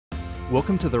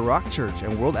Welcome to the Rock Church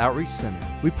and World Outreach Center.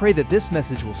 We pray that this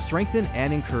message will strengthen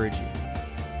and encourage you.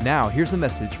 Now, here's a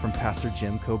message from Pastor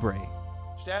Jim Cobrae.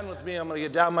 Stand with me. I'm going to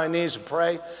get down on my knees and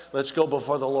pray. Let's go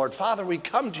before the Lord. Father, we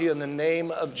come to you in the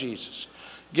name of Jesus,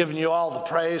 giving you all the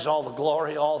praise, all the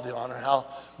glory, all the honor. How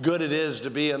good it is to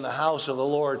be in the house of the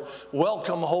Lord.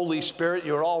 Welcome, Holy Spirit.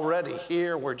 You're already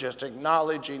here. We're just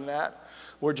acknowledging that.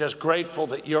 We're just grateful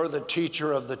that you're the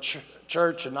teacher of the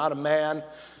church and not a man,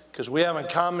 because we haven't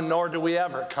come, nor do we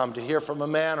ever come to hear from a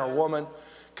man or woman.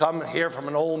 Come and hear from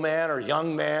an old man or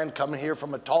young man. Come and hear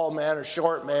from a tall man or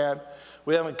short man.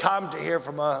 We haven't come to hear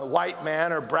from a white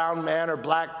man or brown man or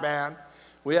black man.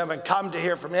 We haven't come to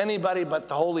hear from anybody but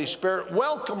the Holy Spirit.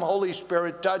 Welcome, Holy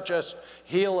Spirit. Touch us,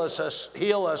 heal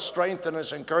us, strengthen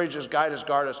us, encourage us, guide us,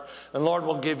 guard us. And Lord,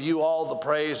 we'll give you all the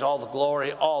praise, all the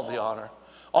glory, all the honor.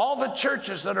 All the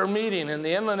churches that are meeting in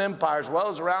the Inland Empire as well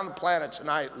as around the planet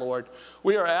tonight, Lord,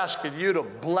 we are asking you to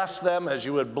bless them as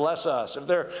you would bless us. If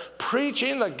they're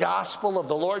preaching the gospel of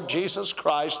the Lord Jesus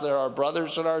Christ, they're our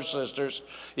brothers and our sisters.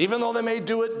 Even though they may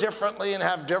do it differently and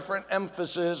have different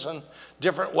emphasis and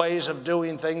different ways of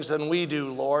doing things than we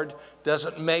do, Lord,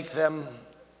 doesn't make them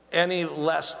any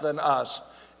less than us.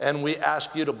 And we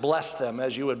ask you to bless them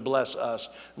as you would bless us.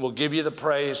 We'll give you the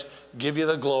praise, give you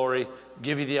the glory,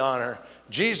 give you the honor.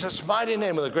 Jesus' mighty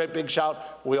name, with a great big shout,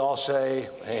 we all say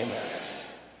amen.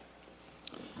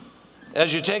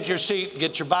 As you take your seat,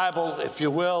 get your Bible, if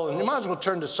you will, and you might as well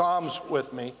turn to Psalms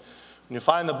with me. When you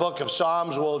find the book of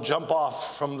Psalms, we'll jump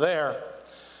off from there.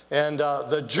 And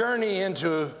the journey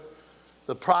into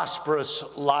the prosperous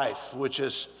life, which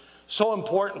is so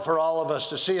important for all of us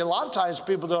to see. A lot of times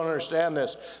people don't understand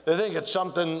this. They think it's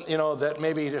something, that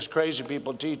maybe just crazy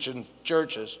people teach in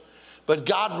churches. But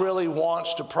God really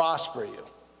wants to prosper you.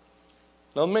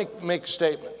 Now, let me make a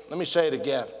statement. Let me say it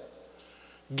again.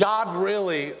 God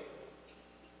really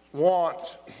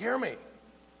wants, hear me.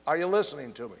 Are you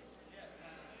listening to me?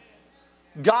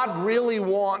 God really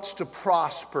wants to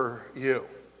prosper you.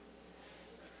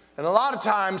 And a lot of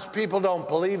times people don't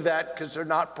believe that because they're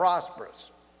not prosperous.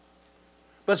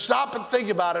 But stop and think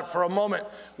about it for a moment.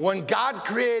 When God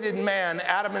created man,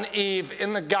 Adam and Eve,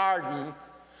 in the garden,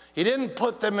 he didn't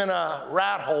put them in a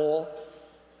rat hole.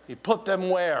 He put them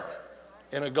where?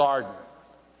 In a garden.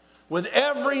 With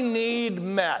every need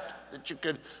met that you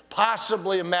could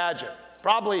possibly imagine.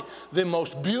 Probably the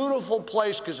most beautiful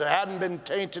place, because it hadn't been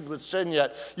tainted with sin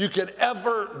yet, you could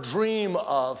ever dream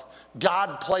of.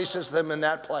 God places them in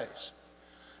that place.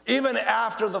 Even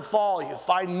after the fall, you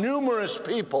find numerous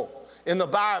people in the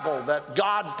Bible that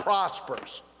God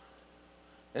prospers.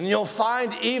 And you'll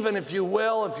find, even if you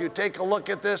will, if you take a look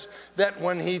at this, that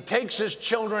when he takes his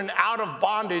children out of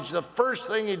bondage, the first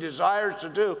thing he desires to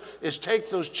do is take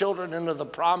those children into the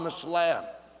promised land.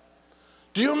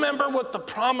 Do you remember what the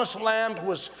promised land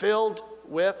was filled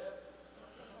with?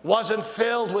 Wasn't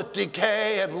filled with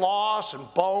decay and loss and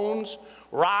bones,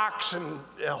 rocks and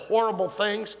horrible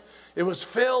things. It was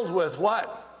filled with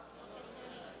what?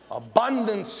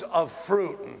 Abundance of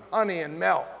fruit and honey and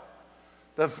milk.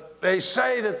 They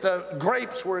say that the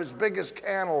grapes were as big as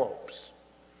cantaloupes.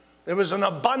 It was an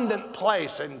abundant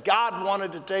place, and God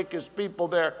wanted to take his people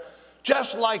there,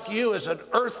 just like you as an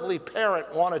earthly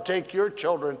parent want to take your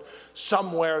children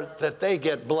somewhere that they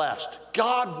get blessed.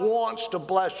 God wants to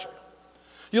bless you.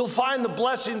 You'll find the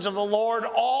blessings of the Lord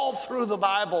all through the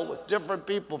Bible with different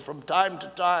people from time to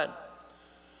time.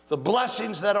 The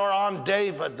blessings that are on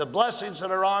David, the blessings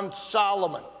that are on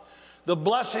Solomon, the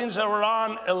blessings that were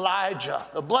on Elijah,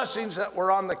 the blessings that were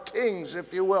on the kings,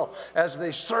 if you will, as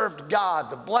they served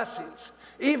God, the blessings.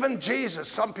 Even Jesus,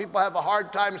 some people have a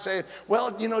hard time saying,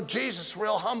 well, Jesus,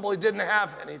 real humble, he didn't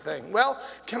have anything. Well,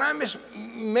 can I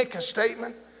make a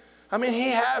statement? I mean,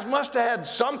 he must have had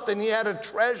something. He had a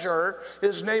treasurer.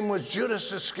 His name was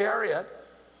Judas Iscariot.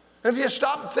 And if you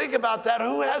stop and think about that,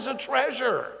 who has a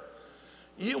treasurer?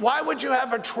 Why would you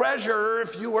have a treasurer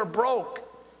if you were broke?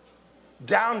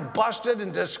 Down, busted,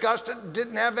 and disgusted,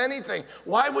 didn't have anything.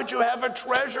 Why would you have a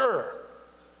treasurer?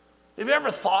 Have you ever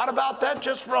thought about that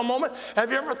just for a moment? Have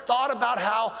you ever thought about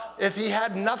how if he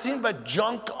had nothing but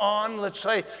junk on, let's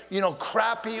say,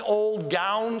 crappy old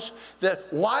gowns, that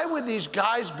why would these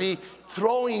guys be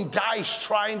throwing dice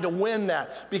trying to win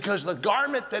that? Because the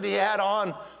garment that he had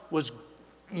on was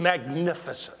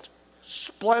magnificent,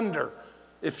 splendor,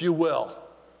 if you will.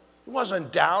 It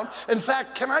wasn't down. In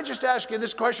fact, can I just ask you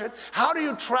this question? How do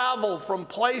you travel from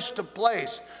place to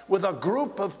place with a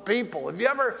group of people? Have you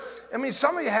ever,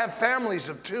 some of you have families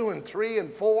of 2 and 3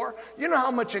 and 4. You know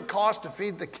how much it costs to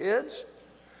feed the kids?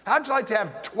 How'd you like to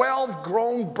have 12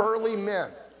 grown burly men?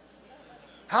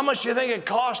 How much do you think it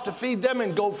cost to feed them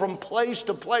and go from place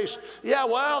to place? Yeah,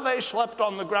 well, they slept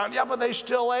on the ground. Yeah, but they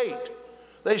still ate.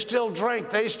 They still drank.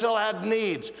 They still had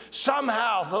needs.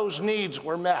 Somehow those needs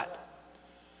were met.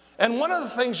 And one of the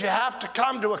things you have to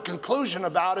come to a conclusion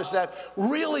about is that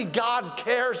really God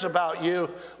cares about you,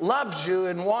 loves you,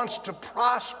 and wants to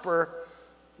prosper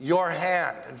your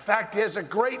hand. In fact, he has a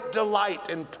great delight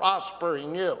in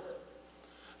prospering you.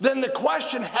 Then the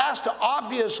question has to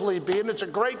obviously be, and it's a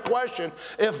great question,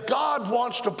 if God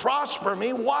wants to prosper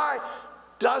me, why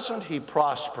doesn't he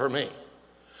prosper me?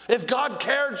 If God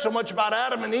cared so much about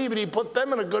Adam and Eve and he put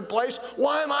them in a good place,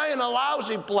 why am I in a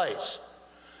lousy place?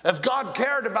 If God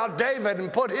cared about David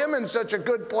and put him in such a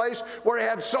good place where he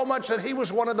had so much that he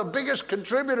was one of the biggest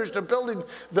contributors to building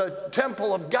the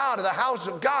temple of God, the house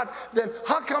of God, then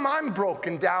how come I'm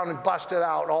broken down and busted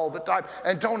out all the time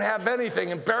and don't have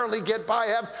anything and barely get by,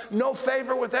 have no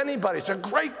favor with anybody? It's a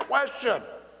great question.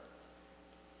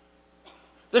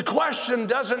 The question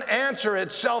doesn't answer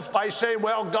itself by saying,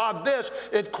 well, God, this.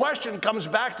 The question comes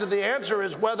back to the answer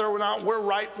is whether or not we're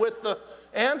right with the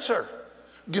answer.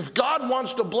 If God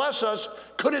wants to bless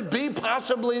us, could it be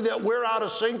possibly that we're out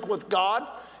of sync with God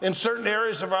in certain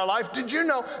areas of our life? Did you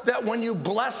know that when you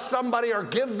bless somebody or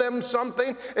give them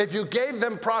something, if you gave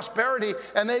them prosperity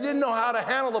and they didn't know how to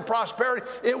handle the prosperity,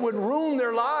 it would ruin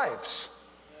their lives?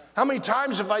 How many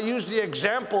times have I used the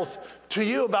example to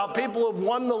you about people who've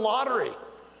won the lottery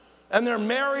and their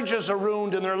marriages are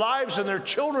ruined and their lives and their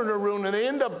children are ruined and they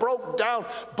end up broke down,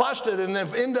 busted, and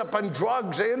they end up on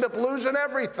drugs, they end up losing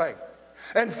everything?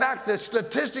 In fact, the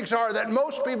statistics are that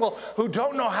most people who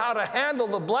don't know how to handle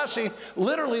the blessing,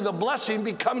 literally the blessing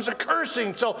becomes a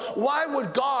cursing. So why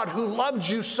would God, who loved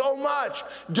you so much,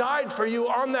 died for you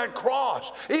on that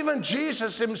cross? Even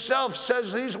Jesus himself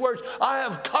says these words, I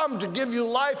have come to give you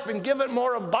life and give it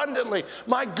more abundantly.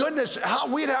 My goodness,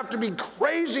 we'd have to be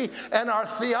crazy and our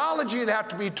theology would have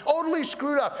to be totally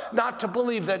screwed up not to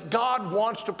believe that God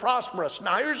wants to prosper us.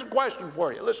 Now here's a question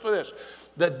for you. Listen to this.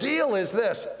 The deal is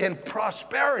this, in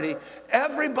prosperity,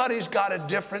 everybody's got a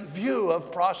different view of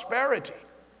prosperity.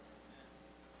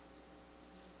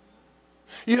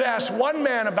 You ask one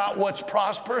man about what's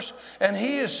prosperous, and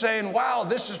he is saying, wow,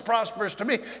 this is prosperous to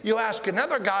me. You ask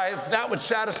another guy if that would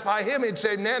satisfy him, he'd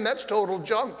say, man, that's total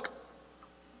junk.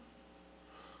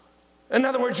 In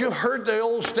other words, you've heard the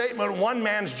old statement, one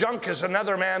man's junk is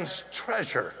another man's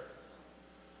treasure.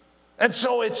 And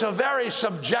so it's a very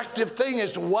subjective thing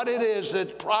as to what it is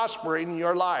that's prospering in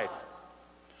your life.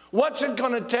 What's it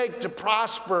going to take to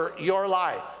prosper your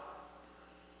life?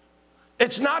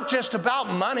 It's not just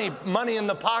about money, money in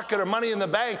the pocket or money in the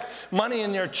bank, money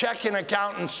in your checking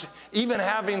account, and even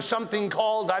having something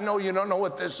called, I know you don't know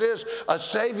what this is, a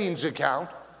savings account.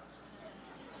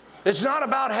 It's not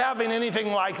about having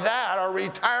anything like that or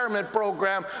retirement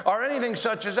program or anything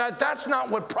such as that. That's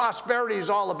not what prosperity is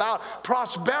all about.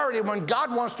 Prosperity, when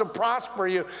God wants to prosper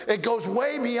you, it goes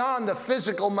way beyond the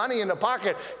physical money in the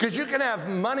pocket, because you can have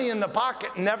money in the pocket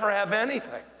and never have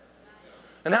anything.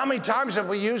 And how many times have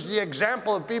we used the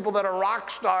example of people that are rock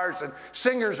stars and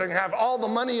singers and have all the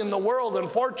money in the world and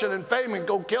fortune and fame and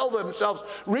go kill themselves?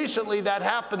 Recently, that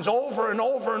happens over and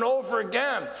over and over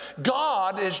again.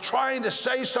 God is trying to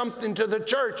say something to the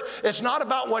church. It's not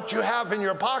about what you have in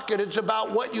your pocket. It's about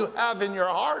what you have in your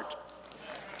heart.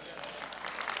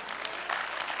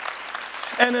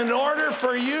 And in order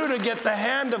for you to get the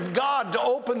hand of God to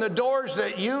open the doors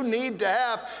that you need to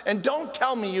have, and don't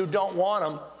tell me you don't want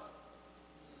them.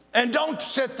 And don't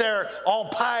sit there all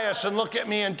pious and look at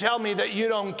me and tell me that you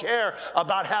don't care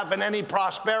about having any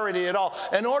prosperity at all.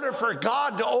 In order for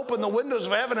God to open the windows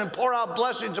of heaven and pour out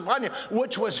blessings upon you,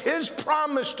 which was his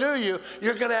promise to you,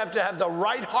 you're going to have the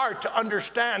right heart to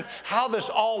understand how this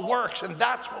all works. And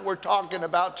that's what we're talking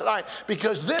about tonight.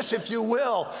 Because this, if you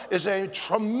will, is a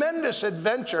tremendous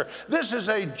adventure. This is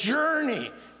a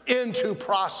journey into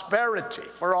prosperity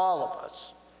for all of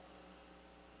us.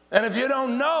 And if you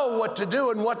don't know what to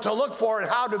do and what to look for and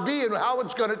how to be and how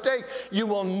it's going to take, you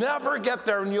will never get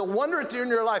there. And you'll wonder at the end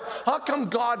of your life, how come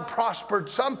God prospered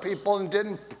some people and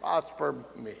didn't prosper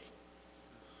me?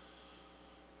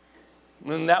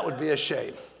 And that would be a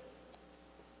shame.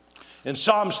 In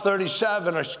Psalms 35,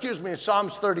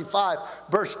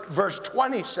 verse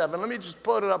 27, let me just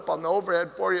put it up on the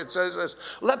overhead for you. It says this,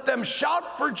 let them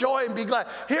shout for joy and be glad.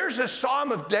 Here's a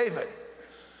psalm of David.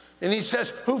 And he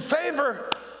says, who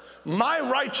favor my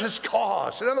righteous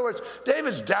cause. In other words,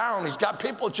 David's down. He's got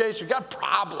people chasing. He's got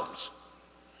problems.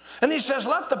 And he says,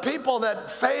 let the people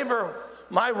that favor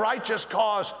my righteous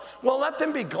cause, well, let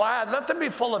them be glad. Let them be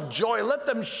full of joy. Let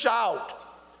them shout.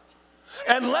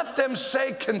 And let them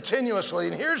say continuously,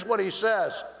 and here's what he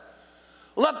says,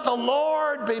 Let the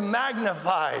Lord be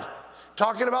magnified.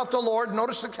 Talking about the Lord,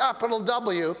 notice the capital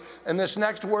W in this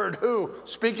next word, who.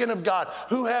 Speaking of God,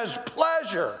 who has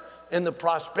pleasure in the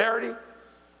prosperity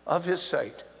of his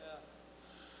saint.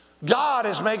 God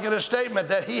is making a statement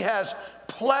that he has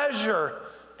pleasure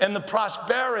in the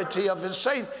prosperity of his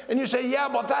saint. And you say, yeah,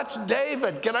 but that's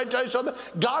David. Can I tell you something?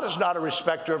 God is not a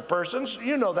respecter of persons.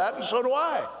 You know that, and so do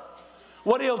I.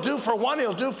 What he'll do for one,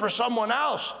 he'll do for someone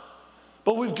else.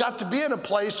 But we've got to be in a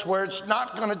place where it's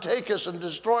not going to take us and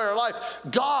destroy our life.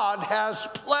 God has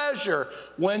pleasure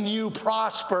when you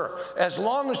prosper, as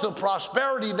long as the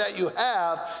prosperity that you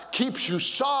have keeps you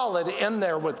solid in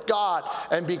there with God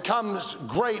and becomes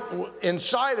great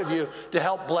inside of you to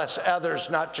help bless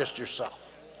others, not just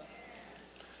yourself.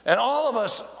 And all of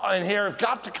us in here have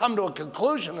got to come to a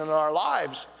conclusion in our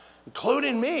lives,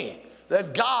 including me,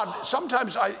 that God,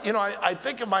 sometimes I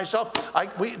think of myself,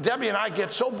 Debbie and I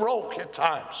get so broke at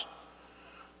times.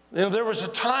 You know, there was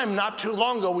a time not too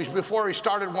long ago, before we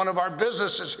started one of our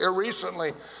businesses here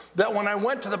recently, that when I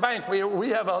went to the bank, we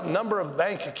have a number of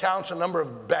bank accounts, a number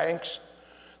of banks.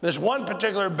 There's one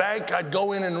particular bank, I'd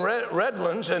go in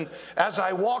Redlands, and as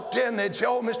I walked in, they'd say,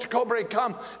 oh, Mr. Cobrae,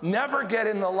 come. Never get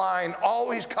in the line.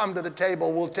 Always come to the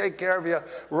table. We'll take care of you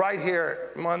right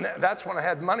here. That's when I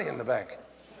had money in the bank.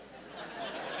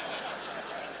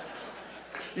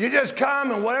 You just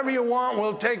come and whatever you want,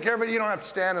 we'll take care of it. You don't have to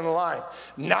stand in the line.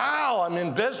 Now I'm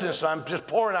in business. I'm just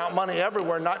pouring out money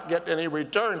everywhere, not getting any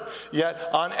return yet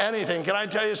on anything. Can I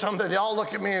tell you something? They all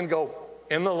look at me and go,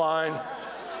 in the line.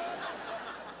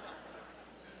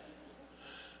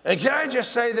 And can I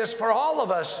just say this for all of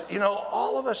us? You know,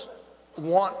 all of us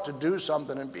want to do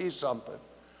something and be something.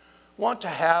 Want to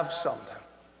have something.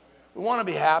 We want to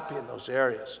be happy in those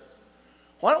areas.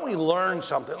 Why don't we learn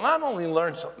something? Not only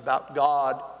learn something about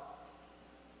God,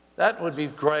 that would be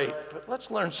great, but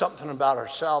let's learn something about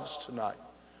ourselves tonight.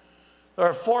 There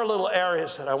are 4 little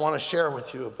areas that I want to share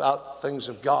with you about things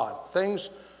of God, things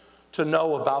to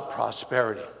know about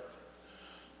prosperity.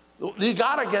 You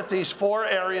got to get these 4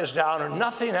 areas down or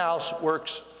nothing else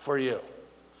works for you.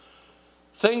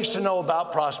 Things to know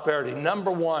about prosperity.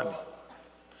 Number 1,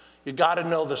 you got to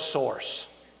know the source.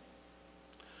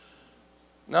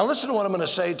 Now listen to what I'm going to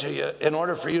say to you. In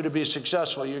order for you to be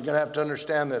successful, you're going to have to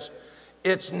understand this.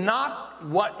 It's not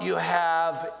what you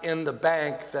have in the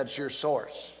bank that's your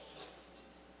source.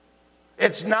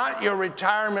 It's not your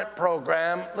retirement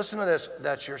program. Listen to this.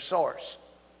 That's your source.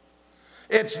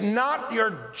 It's not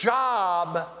your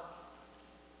job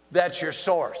that's your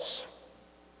source.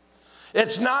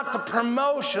 It's not the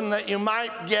promotion that you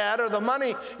might get or the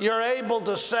money you're able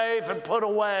to save and put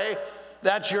away.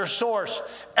 That's your source.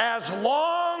 As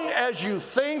long as you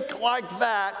think like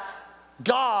that,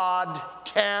 God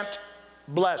can't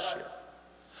bless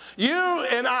you. You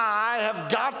and I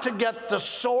have got to get the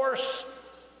source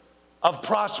of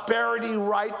prosperity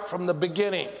right from the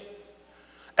beginning.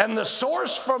 And the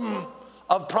source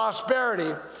of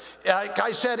prosperity, like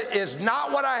I said, is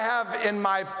not what I have in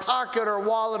my pocket or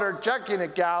wallet or checking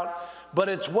account, but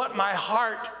it's what my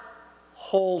heart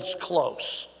holds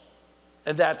close.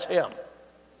 And that's Him.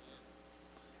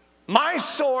 My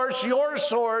source, your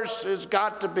source, has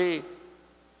got to be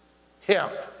Him.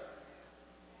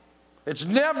 It's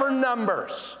never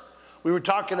numbers. We were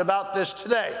talking about this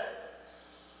today.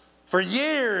 For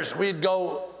years, we'd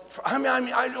go,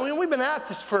 we've been at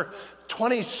this for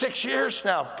 26 years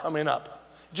now coming up.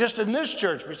 Just in this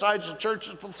church, besides the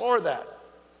churches before that.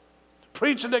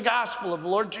 Preaching the gospel of the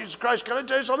Lord Jesus Christ. Can I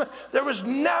tell you something? There was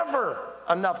never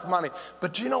enough money.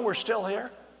 But do you know we're still here?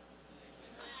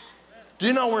 Do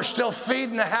you know we're still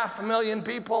feeding 500,000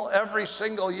 people every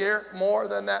single year? More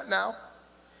than that now?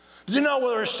 Do you know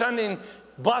we're sending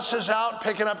buses out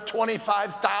picking up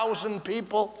 25,000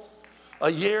 people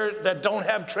a year that don't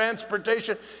have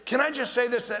transportation? Can I just say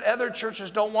this, that other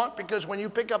churches don't want? Because when you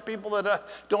pick up people that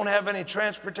don't have any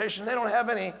transportation, they don't have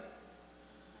any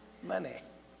money.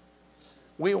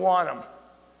 We want them.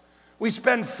 We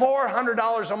spend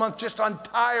 $400 a month just on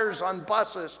tires on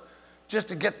buses just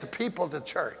to get the people to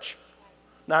church,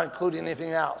 not including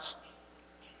anything else.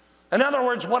 In other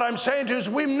words, what I'm saying to you is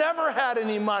we've never had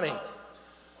any money,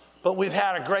 but we've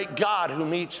had a great God who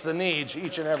meets the needs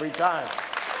each and every time.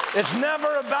 It's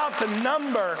never about the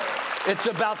number, it's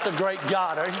about the great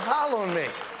God. Are you following me?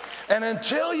 And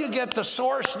until you get the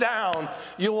source down,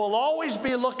 you will always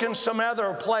be looking some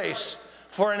other place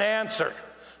for an answer.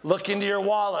 Looking to your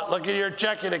wallet, looking at your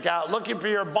checking account, looking for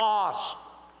your boss,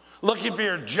 looking for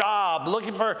your job,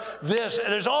 looking for this.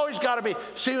 There's always got to be.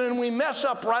 See, when we mess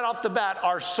up right off the bat,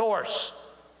 our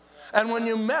source. And when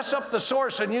you mess up the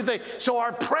source and you think, so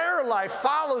our prayer life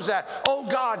follows that. Oh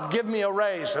God, give me a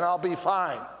raise and I'll be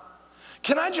fine.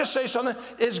 Can I just say something?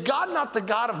 Is God not the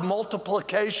God of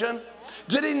multiplication?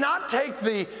 Did he not take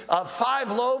the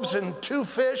 5 loaves and 2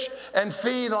 fish and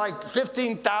feed like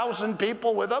 15,000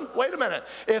 people with them? Wait a minute.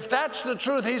 If that's the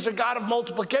truth, he's a God of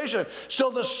multiplication. So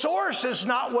the source is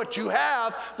not what you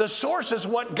have. The source is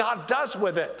what God does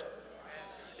with it.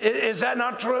 Is that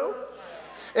not true?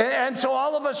 And so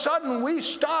all of a sudden we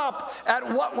stop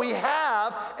at what we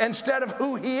have instead of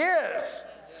who he is.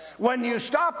 When you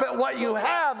stop at what you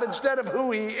have instead of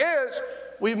who he is,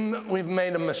 we've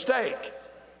made a mistake.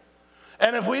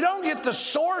 And if we don't get the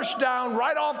source down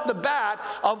right off the bat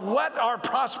of what our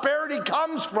prosperity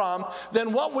comes from,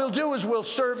 then what we'll do is we'll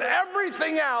serve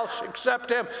everything else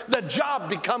except him. The job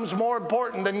becomes more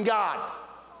important than God.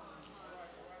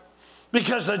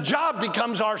 Because the job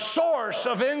becomes our source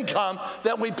of income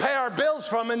that we pay our bills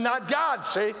from and not God,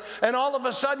 see? And all of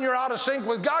a sudden you're out of sync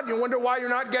with God. You wonder why you're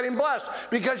not getting blessed.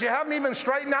 Because you haven't even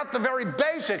straightened out the very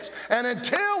basics. And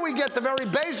until we get the very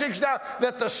basics down,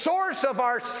 that the source of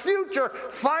our future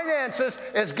finances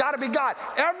has got to be God.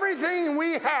 Everything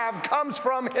we have comes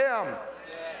from him.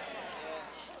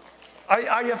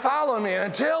 Are you following me?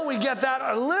 Until we get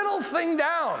that little thing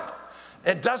down,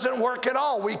 it doesn't work at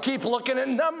all. We keep looking at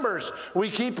numbers. We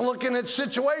keep looking at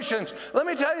situations. Let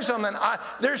me tell you something.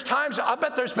 There's times, I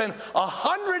bet there's been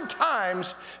 100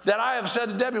 times that I have said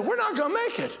to Debbie, we're not going to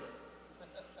make it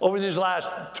over these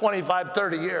last 25,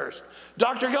 30 years.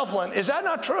 Dr. Gelflin, is that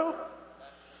not true?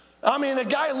 I mean, the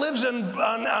guy lives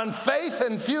on faith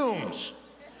and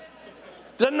fumes.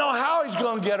 Doesn't know how he's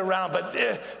going to get around, but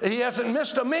he hasn't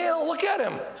missed a meal. Look at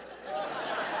him.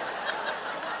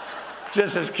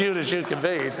 Just as cute as you can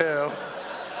be, too.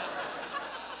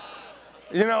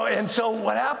 You know, and so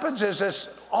what happens is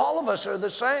this, all of us are the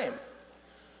same.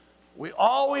 We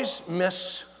always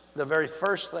miss the very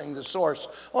first thing, the source.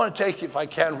 I want to take you, if I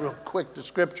can, real quick to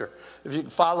Scripture. If you can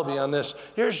follow me on this.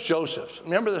 Here's Joseph.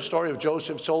 Remember the story of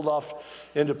Joseph sold off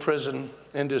into prison,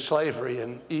 into slavery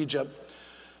in Egypt.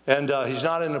 And he's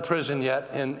not in the prison yet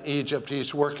in Egypt.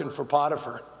 He's working for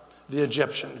Potiphar, the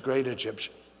Egyptian, great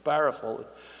Egyptian, powerful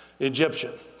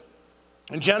Egyptian.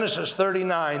 In Genesis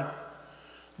 39,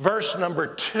 verse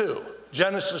number 2.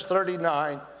 Genesis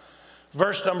 39,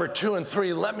 verse number 2 and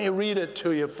 3. Let me read it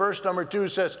to you. Verse number 2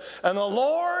 says, and the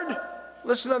Lord,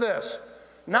 listen to this,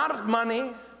 not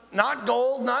money, not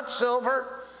gold, not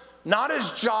silver, not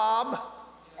his job.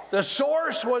 The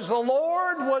source was the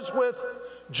Lord was with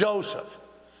Joseph.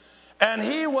 And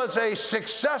he was a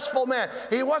successful man.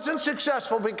 He wasn't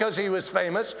successful because he was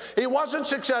famous. He wasn't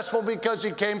successful because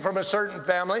he came from a certain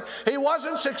family. He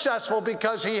wasn't successful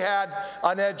because he had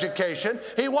an education.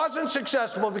 He wasn't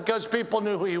successful because people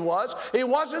knew who he was. He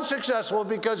wasn't successful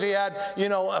because he had, you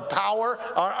know, a power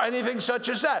or anything such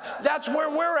as that. That's where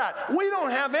we're at. We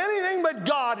don't have anything but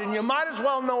God, and you might as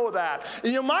well know that.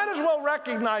 And you might as well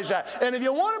recognize that. And if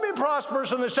you want to be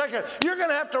prosperous in the second, you're going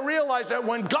to have to realize that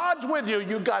when God's with you,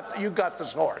 you got the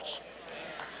source.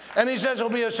 And he says he'll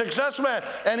be a successful man.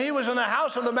 And he was in the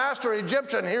house of the master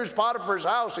Egyptian. Here's Potiphar's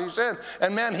house he's in.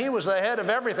 And man, he was the head of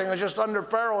everything. It was just under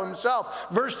Pharaoh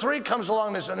himself. Verse 3 comes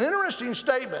along. There's an interesting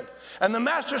statement. And the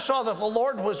master saw that the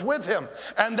Lord was with him,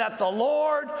 and that the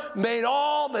Lord made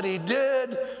all that he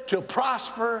did to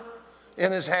prosper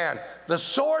in his hand. The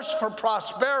source for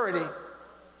prosperity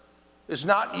is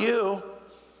not you.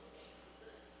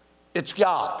 It's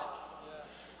God.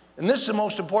 And this is the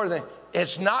most important thing.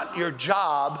 It's not your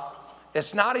job.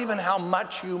 It's not even how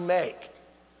much you make.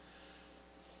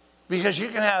 Because you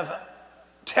can have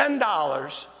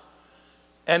 $10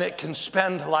 and it can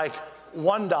spend like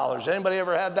 $1. Anybody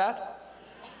ever had that?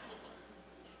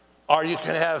 Or you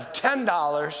can have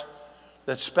 $10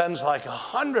 that spends like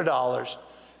 $100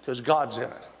 because God's in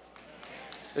it.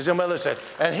 Is anybody listening?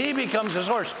 And he becomes the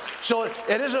source. So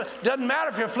it doesn't matter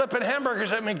if you're flipping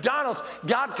hamburgers at McDonald's.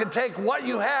 God can take what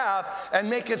you have and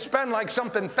make it spend like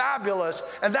something fabulous.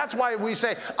 And that's why we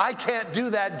say, I can't do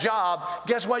that job.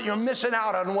 Guess what? You're missing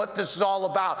out on what this is all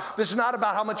about. This is not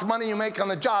about how much money you make on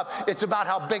the job. It's about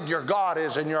how big your God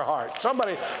is in your heart.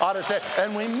 Somebody ought to say,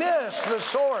 and we miss the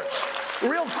source.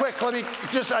 Real quick,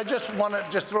 I just want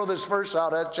to throw this verse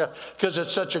out at you because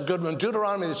it's such a good one.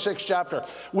 Deuteronomy, the 6th chapter.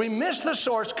 We miss the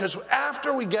source because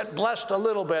after we get blessed a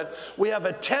little bit, we have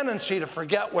a tendency to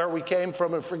forget where we came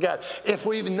from and forget. If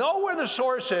we know where the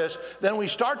source is, then we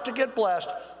start to get blessed.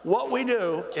 What we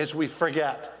do is we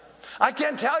forget. I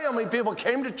can't tell you how many people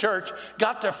came to church,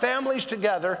 got their families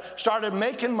together, started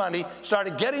making money,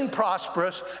 started getting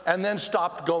prosperous, and then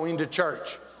stopped going to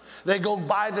church. They go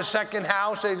buy the second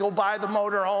house, they go buy the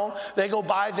motor home, they go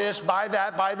buy this, buy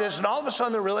that, buy this, and all of a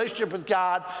sudden the relationship with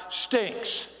God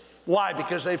stinks. Why?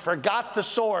 Because they forgot the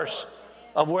source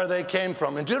of where they came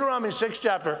from. In Deuteronomy 6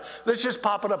 chapter, let's just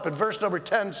pop it up. In verse number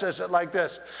 10 says it like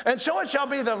this. And so it shall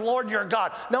be the Lord your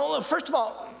God. Now, first of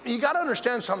all, you got to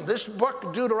understand something. This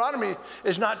book, Deuteronomy,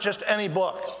 is not just any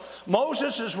book.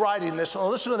 Moses is writing this. Now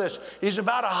listen to this. He's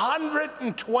about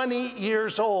 120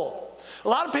 years old. A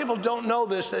lot of people don't know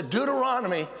this, that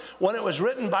Deuteronomy, when it was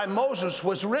written by Moses,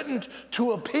 was written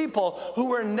to a people who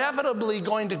were inevitably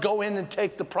going to go in and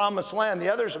take the promised land.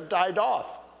 The others have died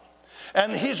off.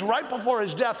 And he's right before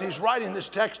his death, he's writing this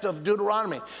text of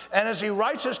Deuteronomy. And as he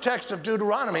writes this text of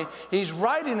Deuteronomy, he's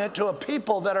writing it to a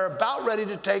people that are about ready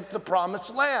to take the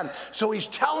promised land. So he's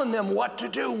telling them what to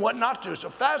do, what not to do. It's a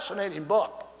fascinating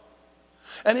book.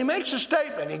 And he makes a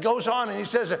statement. He goes on and he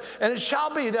says, and it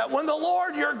shall be that when the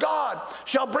Lord your God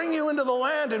shall bring you into the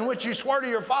land in which he swore to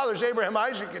your fathers, Abraham,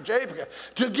 Isaac, and Jacob,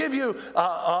 to give you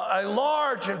a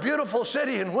large and beautiful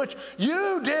city in which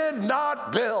you did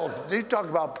not build. You talk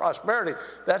about prosperity.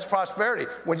 That's prosperity.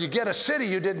 When you get a city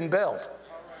you didn't build.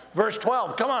 Verse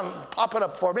 12, come on, pop it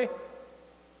up for me.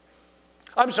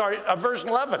 I'm sorry, verse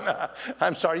 11.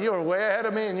 I'm sorry, you were way ahead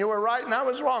of me and you were right and I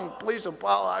was wrong. Please,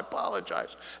 I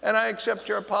apologize. And I accept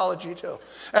your apology too.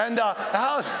 And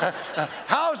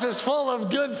houses full of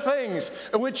good things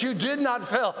which you did not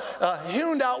fill,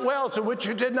 hewn out wells in which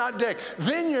you did not dig,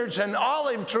 vineyards and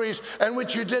olive trees in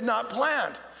which you did not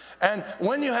plant. And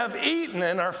when you have eaten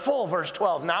and are full, verse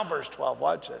 12. Now verse 12,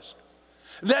 watch this.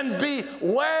 Then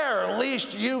beware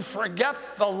lest you forget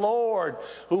the Lord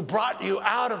who brought you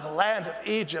out of the land of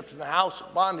Egypt and the house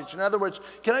of bondage. In other words,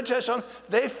 can I tell you something?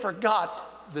 They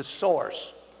forgot the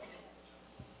source.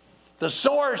 The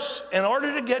source, in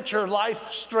order to get your life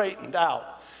straightened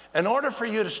out, in order for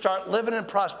you to start living in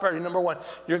prosperity, number one,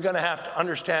 you're going to have to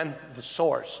understand the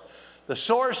source. The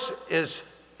source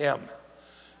is Him.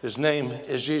 His name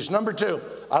is Jesus. Number two,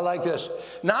 I like this.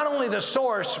 Not only the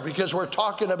source, because we're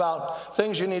talking about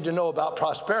things you need to know about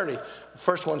prosperity.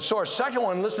 First one, source. Second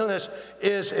one, listen to this,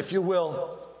 is, if you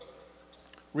will,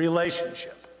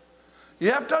 relationship.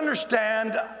 You have to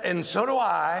understand, and so do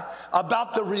I,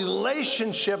 about the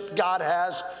relationship God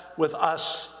has with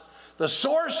us. The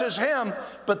source is Him,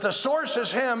 but the source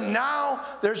is Him. Now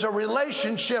there's a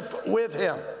relationship with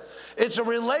Him. It's a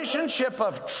relationship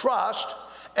of trust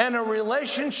and a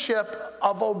relationship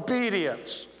of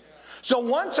obedience. So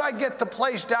once I get the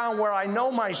place down where I know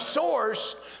my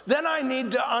source, then I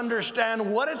need to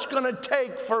understand what it's going to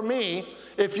take for me,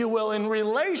 if you will, in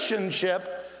relationship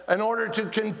in order to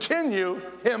continue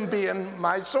Him being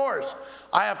my source.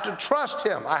 I have to trust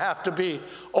Him. I have to be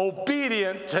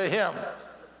obedient to Him.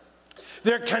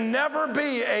 There can never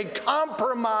be a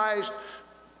compromised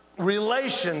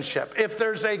relationship. If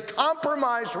there's a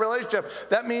compromised relationship,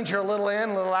 that means you're a little in,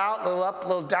 a little out, a little up, a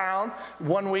little down.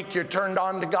 One week you're turned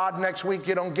on to God, next week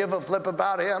you don't give a flip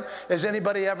about Him. Has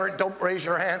anybody ever, don't raise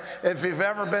your hand, if you've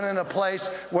ever been in a place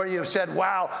where you've said,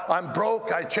 wow, I'm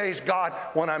broke, I chase God.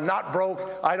 When I'm not broke,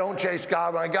 I don't chase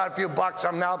God. When I got a few bucks,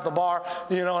 I'm out the bar,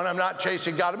 you know, and I'm not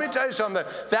chasing God. Let me tell you something,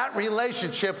 that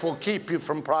relationship will keep you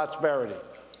from prosperity.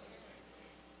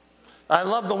 I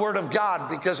love the Word of God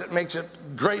because it makes a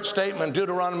great statement.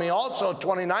 Deuteronomy also,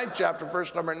 29th chapter,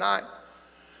 verse number 9.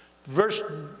 Verse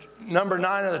number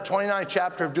 9 of the 29th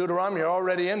chapter of Deuteronomy. You're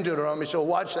already in Deuteronomy, so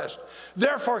watch this.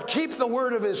 Therefore, keep the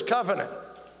word of His covenant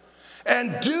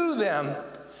and do them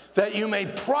that you may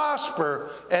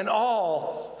prosper in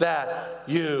all that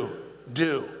you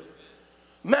do.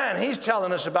 Man, he's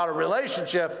telling us about a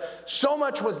relationship so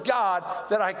much with God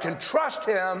that I can trust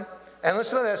Him. And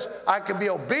listen to this, I can be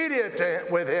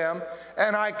obedient with Him,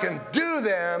 and I can do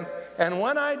them, and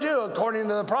when I do, according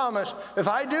to the promise, if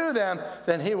I do them,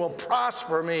 then He will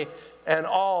prosper me in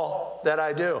all that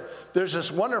I do. There's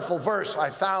this wonderful verse I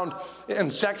found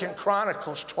in 2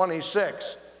 Chronicles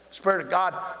 26. The Spirit of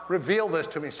God revealed this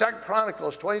to me. 2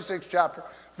 Chronicles 26 chapter,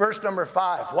 verse number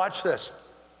 5. Watch this.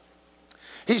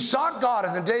 He sought God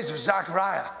in the days of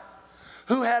Zechariah,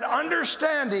 who had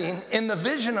understanding in the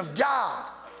vision of God.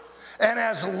 And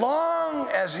as long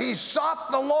as he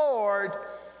sought the Lord,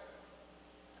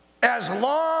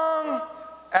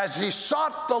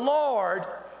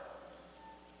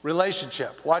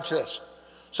 relationship. Watch this.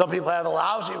 Some people have a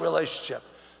lousy relationship.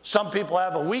 Some people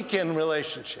have a weekend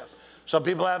relationship. Some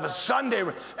people have a Sunday.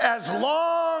 As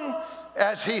long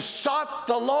as he sought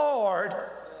the Lord,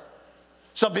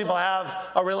 some people have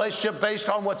a relationship based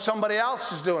on what somebody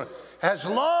else is doing. As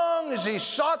long as he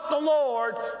sought the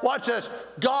Lord, watch this,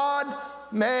 God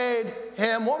made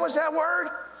him, what was that word?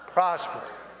 Prosper.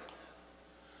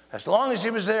 As long as he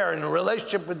was there in a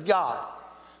relationship with God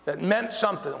that meant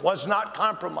something, was not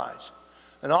compromised.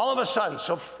 And all of a sudden,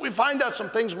 so we find out some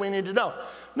things we need to know.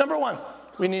 Number one,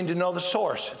 we need to know the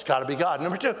source. It's got to be God.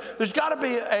 Number two, there's got to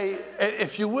be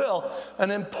if you will, an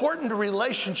important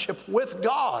relationship with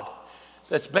God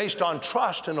that's based on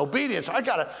trust and obedience. I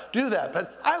got to do that.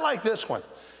 But I like this one.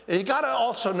 You got to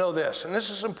also know this, and this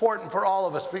is important for all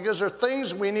of us because there are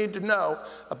things we need to know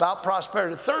about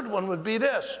prosperity. The third one would be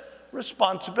this: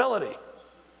 responsibility.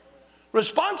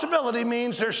 Responsibility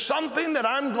means there's something that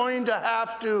I'm going to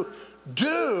have to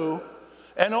do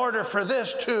in order for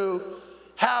this to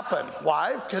happen.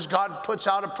 Why? Because God puts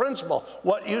out a principle.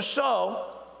 What you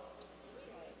sow,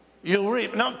 you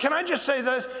reap. Now, can I just say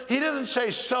this? He doesn't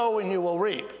say sow and you will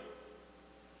reap.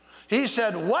 He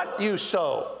said what you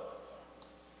sow.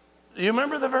 You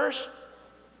remember the verse?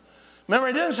 Remember,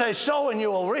 he didn't say sow and you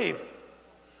will reap,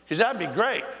 because that'd be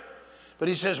great. But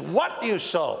he says what you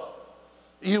sow,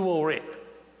 you will reap.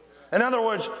 In other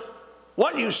words,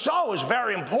 what you sow is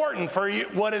very important for you,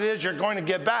 what it is you're going to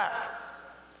get back.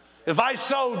 If I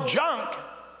sow junk,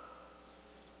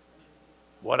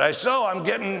 what I sow, I'm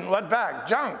getting what back?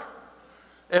 Junk.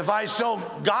 If I sow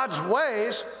God's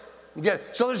ways, I'm getting.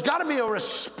 So there's got to be a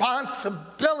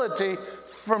responsibility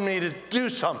for me to do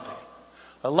something.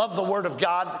 I love the Word of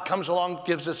God that comes along,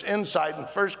 gives us insight in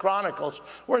 1 Chronicles.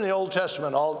 We're in the Old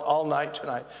Testament all night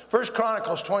tonight. 1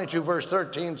 Chronicles 22, verse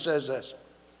 13 says this.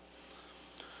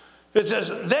 It says,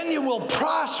 then you will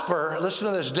prosper. Listen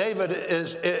to this. David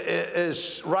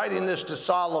is writing this to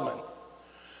Solomon.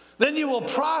 Then you will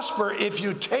prosper if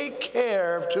you take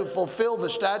care to fulfill the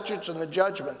statutes and the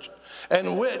judgments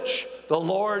in which the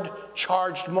Lord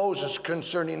charged Moses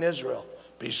concerning Israel.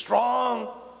 Be strong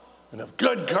and of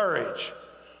good courage.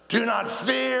 Do not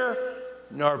fear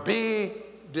nor be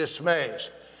dismayed.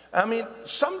 I mean,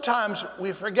 sometimes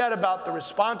we forget about the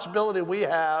responsibility we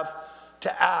have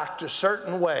to act a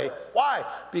certain way. Why?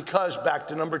 Because, back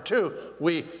to number two,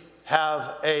 we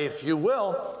have if you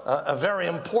will, a very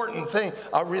important thing,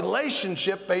 a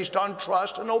relationship based on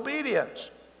trust and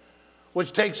obedience,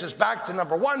 which takes us back to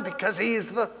number one, because he is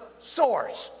the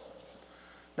source.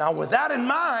 Now, with that in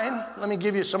mind, let me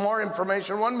give you some more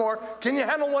information, one more. Can you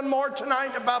handle one more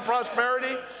tonight about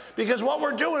prosperity? Because what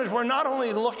we're doing is we're not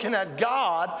only looking at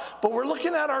God, but we're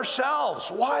looking at ourselves.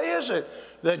 Why is it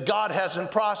that God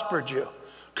hasn't prospered you?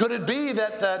 Could it be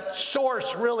that that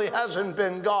source really hasn't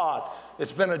been God?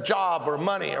 It's been a job or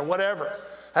money or whatever.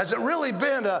 Has it really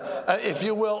been, if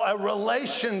you will, a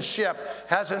relationship?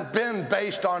 Hasn't been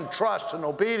based on trust and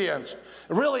obedience.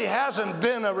 It really hasn't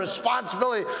been a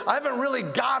responsibility. I haven't really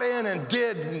got in and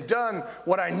did and done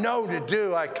what I know to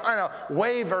do. I kind of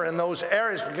waver in those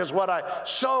areas, because what I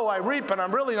sow, I reap, and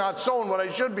I'm really not sowing what I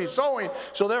should be sowing,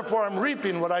 so therefore I'm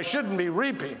reaping what I shouldn't be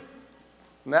reaping.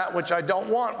 And that which I don't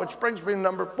want, which brings me to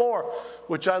number four,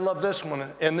 which I love this one,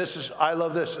 and this is, I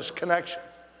love this, is connection.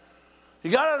 You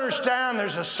got to understand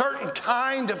there's a certain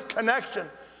kind of connection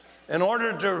in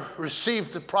order to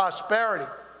receive the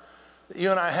prosperity that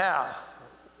you and I have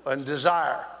and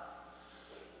desire.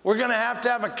 We're going to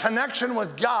have a connection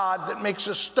with God that makes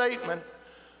a statement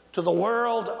to the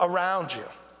world around you.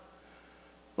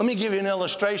 Let me give you an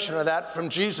illustration of that from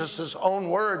Jesus' own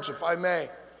words, if I may.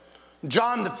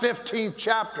 John the 15th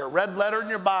chapter, red letter in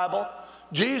your Bible,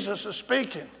 Jesus is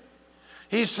speaking.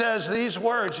 He says these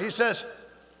words. He says,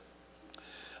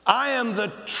 I am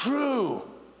the true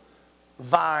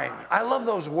vine. I love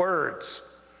those words.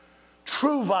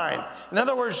 True vine. In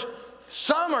other words,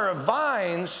 some are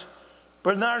vines,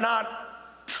 but they're not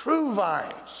true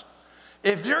vines.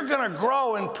 If you're going to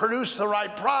grow and produce the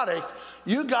right product,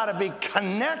 you got to be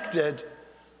connected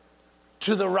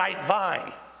to the right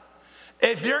vine.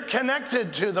 If you're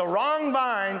connected to the wrong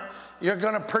vine, you're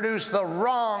going to produce the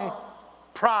wrong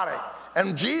product.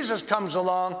 And Jesus comes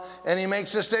along and he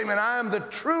makes this statement, I am the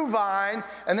true vine.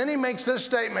 And then he makes this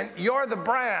statement, you're the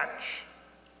branch.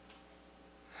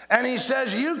 And he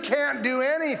says you can't do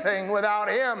anything without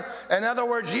him. In other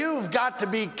words, you've got to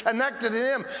be connected to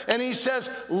him. And he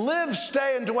says, live,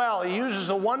 stay, and dwell. He uses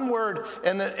the one word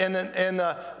in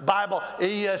the Bible.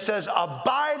 He says,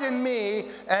 abide in me,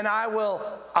 and I will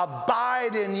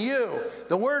abide in you.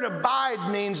 The word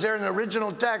abide means there in the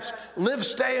original text, live,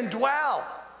 stay, and dwell.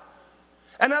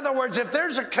 In other words, if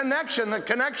there's a connection, the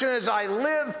connection is I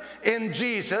live in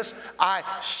Jesus, I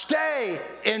stay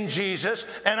in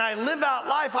Jesus, and I live out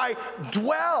life, I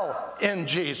dwell in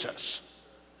Jesus.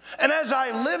 And as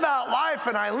I live out life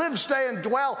and I live, stay, and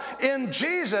dwell in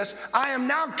Jesus, I am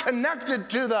now connected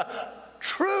to the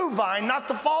true vine, not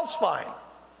the false vine.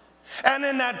 And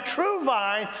in that true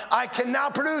vine, I can now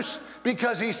produce,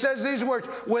 because he says these words,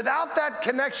 without that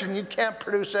connection, you can't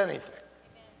produce anything.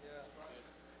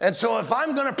 And so if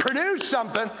I'm going to produce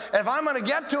something, if I'm going to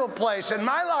get to a place in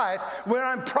my life where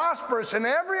I'm prosperous in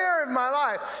every area of my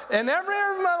life, in every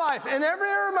area of my life, in every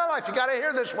area of my life, you got to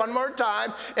hear this one more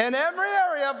time, in every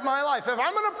area of my life, if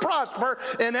I'm going to prosper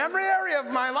in every area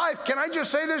of my life, can I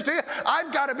just say this to you?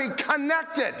 I've got to be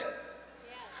connected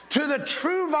to the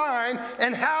true vine.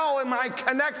 And how am I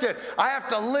connected? I have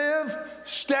to live,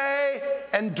 stay,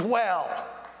 and dwell.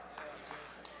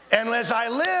 And as I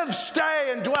live,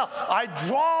 stay, and dwell, I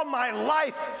draw my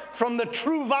life from the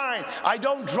true vine. I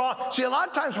don't draw. See, a lot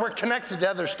of times we're connected to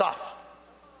other stuff.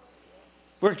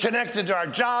 We're connected to our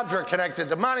jobs, we're connected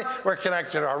to money, we're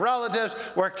connected to our relatives,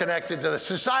 we're connected to the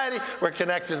society, we're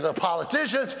connected to the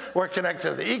politicians, we're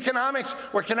connected to the economics,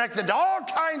 we're connected to all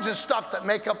kinds of stuff that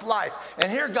make up life.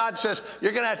 And here God says,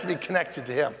 you're going to have to be connected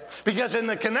to him. Because in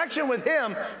the connection with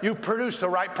him, you produce the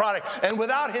right product. And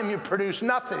without him, you produce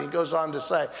nothing, he goes on to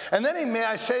say. And then may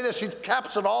I say this, he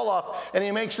caps it all off, and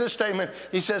he makes this statement.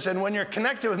 He says, and when you're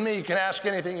connected with me, you can ask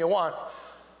anything you want,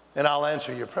 and I'll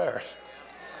answer your prayers.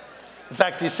 In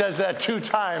fact, he says that 2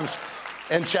 times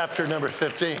in chapter number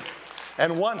 15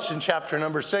 and once in chapter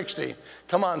number 60.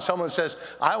 Come on, someone says,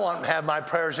 I want to have my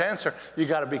prayers answered. You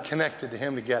got to be connected to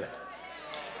him to get it.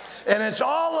 And it's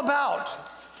all about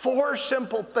 4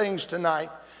 simple things tonight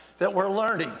that we're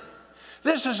learning.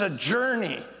 This is a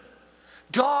journey.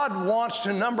 God wants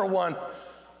to, number 1,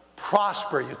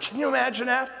 prosper you. Can you imagine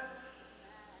that?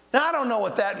 Now, I don't know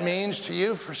what that means to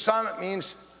you. For some, it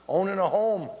means owning a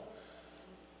home.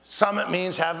 Some it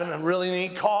means having a really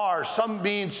neat car. Some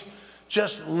means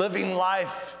just living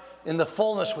life in the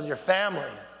fullness with your family.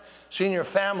 Seeing your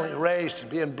family raised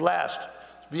and being blessed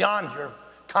beyond your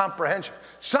comprehension.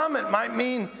 Some it might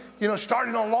mean,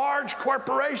 starting a large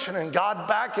corporation and God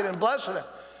backing and blessing it.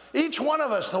 Each one of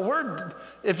us, the word,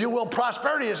 if you will,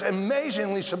 prosperity is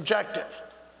amazingly subjective.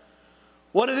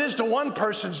 What it is to one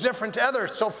person is different to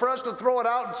others. So for us to throw it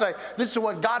out and say, this is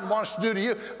what God wants to do to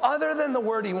you, other than the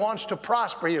word he wants to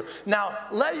prosper you. Now,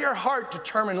 let your heart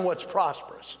determine what's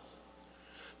prosperous.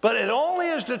 But it only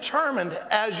is determined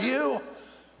as you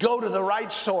go to the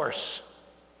right source.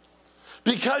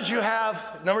 Because you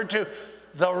have, number 2,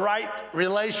 the right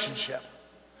relationship.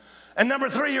 And number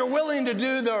 3, you're willing to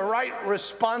do the right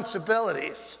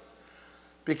responsibilities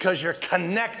because you're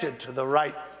connected to the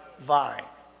right vine.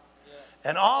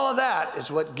 And all of that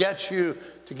is what gets you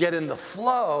to get in the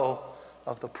flow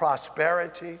of the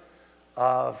prosperity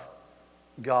of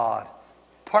God.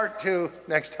 Part 2,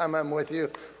 next time I'm with you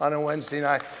on a Wednesday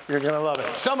night, you're going to love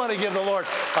it. Somebody give the Lord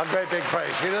a great big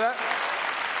praise. You do that?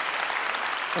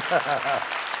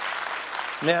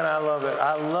 Man, I love it.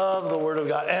 I love the Word of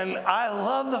God. And I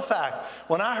love the fact,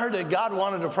 when I heard that God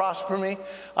wanted to prosper me,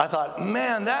 I thought,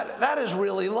 man, that is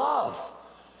really love.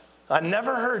 I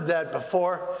never heard that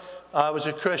before. I was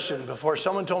a Christian. Before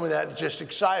someone told me that, it just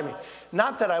excited me.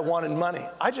 Not that I wanted money.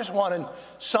 I just wanted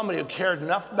somebody who cared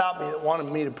enough about me that wanted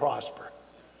me to prosper.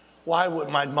 Why would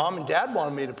my mom and dad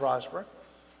want me to prosper?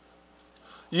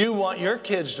 You want your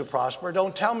kids to prosper.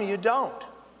 Don't tell me you don't.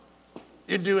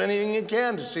 You do anything you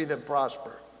can to see them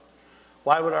prosper.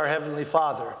 Why would our Heavenly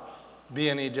Father be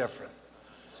any different?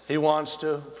 He wants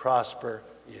to prosper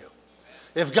you.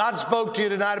 If God spoke to you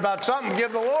tonight about something,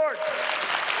 give the Lord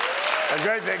a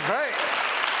great big praise.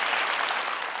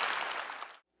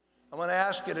 I'm going to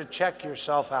ask you to check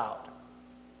yourself out.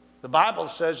 The Bible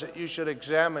says that you should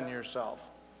examine yourself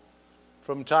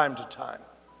from time to time.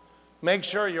 Make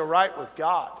sure you're right with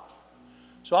God.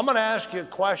 So I'm going to ask you a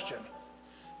question.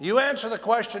 You answer the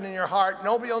question in your heart.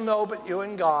 Nobody will know but you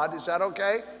and God. Is that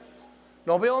okay?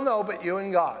 Nobody will know but you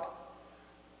and God.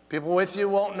 People with you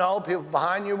won't know. People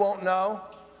behind you won't know.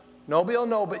 Nobody will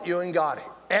know but you and God.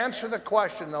 Answer the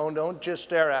question, though. Don't just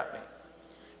stare at me.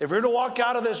 If you were to walk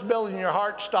out of this building, your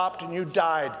heart stopped and you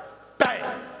died, bang,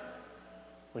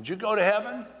 would you go to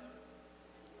heaven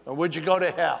or would you go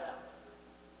to hell?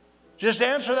 Just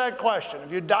answer that question.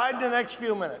 If you died in the next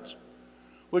few minutes,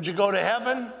 would you go to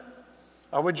heaven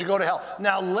or would you go to hell?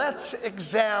 Now, let's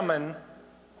examine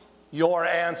your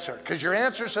answer, because your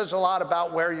answer says a lot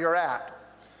about where you're at.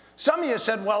 Some of you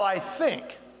said, well, I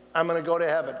think I'm going to go to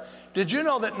heaven. Did you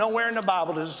know that nowhere in the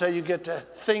Bible does it say you get to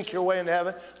think your way into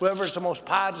heaven? Whoever's the most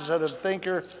positive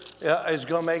thinker is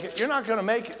going to make it. You're not going to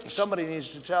make it. Somebody needs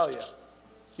to tell you.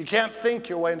 You can't think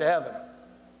your way into heaven.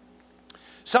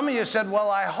 Some of you said, well,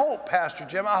 I hope, Pastor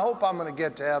Jim, I hope I'm going to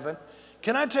get to heaven.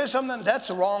 Can I tell you something? That's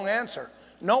the wrong answer.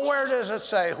 Nowhere does it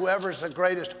say whoever's the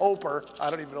greatest hoper, I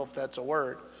don't even know if that's a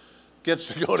word, gets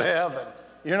to go to heaven.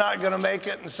 you're not going to make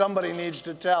it, and somebody needs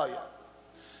to tell you.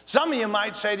 Some of you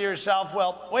might say to yourself,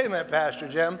 well, wait a minute, Pastor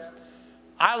Jim.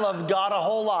 I love God a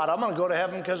whole lot. I'm going to go to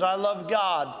heaven because I love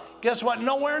God. Guess what?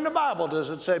 Nowhere in the Bible does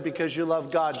it say because you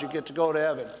love God you get to go to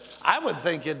heaven. I would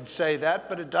think it'd say that,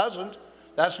 but it doesn't.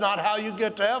 That's not how you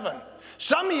get to heaven.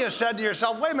 Some of you said to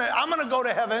yourself, wait a minute, I'm going to go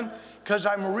to heaven because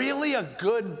I'm really a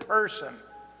good person.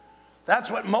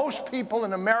 That's what most people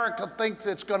in America think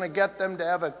that's going to get them to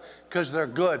heaven, because they're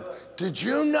good. Did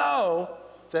you know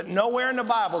that nowhere in the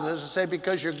Bible does it say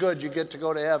because you're good you get to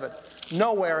go to heaven?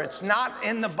 Nowhere. It's not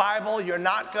in the Bible. You're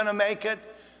not going to make it.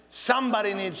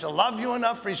 Somebody needs to love you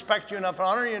enough, respect you enough,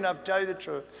 honor you enough, tell you the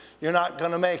truth. You're not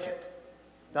going to make it.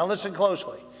 Now listen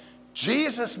closely.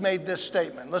 Jesus made this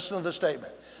statement. Listen to the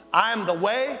statement. I am the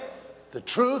way, the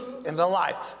truth, and the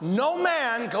life. No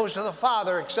man goes to the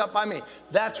Father except by me.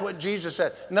 That's what Jesus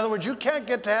said. In other words, you can't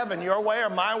get to heaven your way or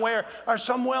my way or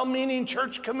some well-meaning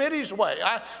church committee's way.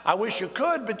 I wish you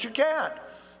could, but you can't.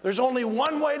 There's only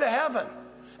one way to heaven.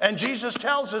 And Jesus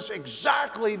tells us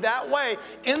exactly that way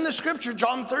in the scripture,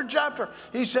 John 3rd chapter.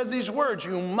 He said these words,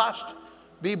 you must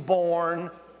be born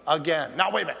again.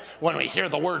 Now wait a minute, when we hear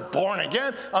the word born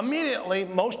again, immediately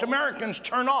most Americans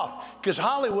turn off, because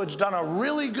Hollywood's done a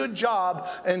really good job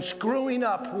in screwing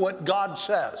up what God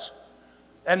says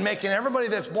and making everybody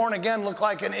that's born again look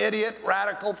like an idiot,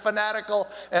 radical, fanatical,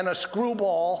 and a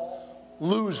screwball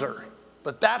loser.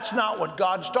 But that's not what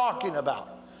God's talking about.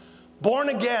 Born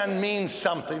again means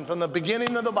something from the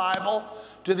beginning of the Bible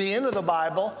to the end of the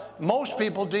Bible. Most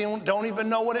people don't even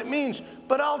know what it means,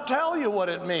 but I'll tell you what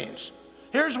it means.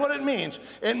 Here's what it means.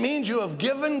 It means you have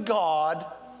given God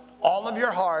all of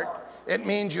your heart. It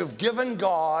means you've given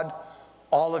God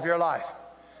all of your life.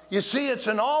 You see, it's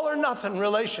an all or nothing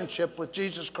relationship with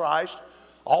Jesus Christ.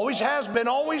 Always has been,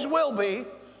 always will be,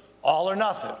 all or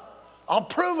nothing. I'll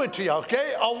prove it to you,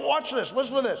 okay? Watch this,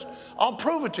 listen to this. I'll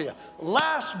prove it to you.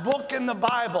 Last book in the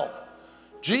Bible,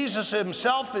 Jesus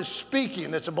himself is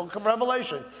speaking. It's a book of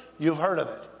Revelation. You've heard of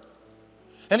it.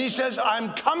 And he says,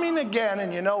 I'm coming again,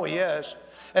 and you know he is.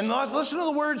 And listen to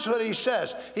the words that he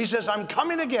says. He says, I'm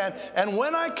coming again, and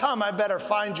when I come, I better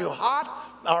find you hot,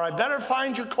 or I better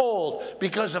find you cold,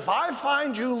 because if I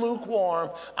find you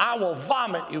lukewarm, I will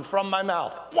vomit you from my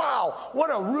mouth. Wow, what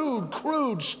a rude,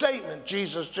 crude statement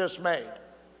Jesus just made.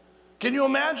 Can you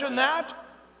imagine that?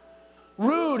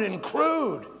 Rude and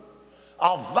crude.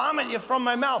 I'll vomit you from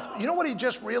my mouth. You know what he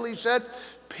just really said?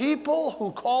 People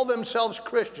who call themselves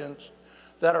Christians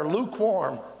that are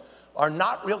lukewarm are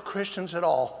not real Christians at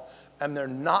all, and they're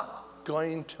not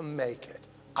going to make it.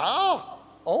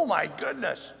 Oh my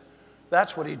goodness.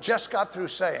 That's what he just got through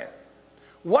saying.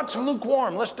 What's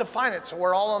lukewarm? Let's define it so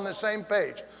we're all on the same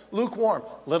page. Lukewarm,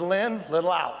 little in,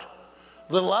 little out.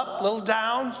 Little up, little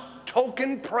down,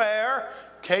 token prayer,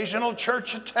 occasional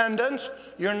church attendance.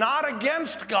 You're not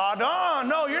against God. Oh,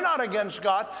 no, you're not against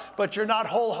God, but you're not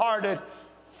wholehearted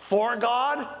for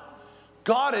God.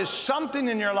 God is something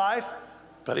in your life,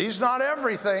 but he's not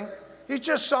everything. He's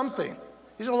just something.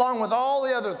 He's along with all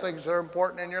the other things that are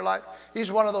important in your life. He's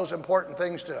one of those important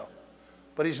things too.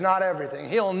 But he's not everything.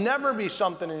 He'll never be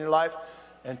something in your life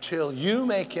until you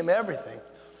make him everything.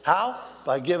 How?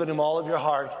 By giving him all of your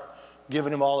heart,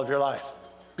 giving him all of your life.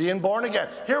 Being born again.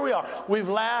 Here we are. We've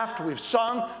laughed, we've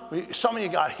sung. Some of you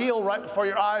got healed right before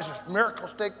your eyes. There's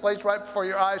miracles take place right before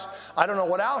your eyes. I don't know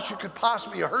what else you could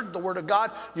possibly, you heard the Word of God.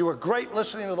 You were great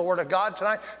listening to the Word of God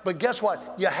tonight. But guess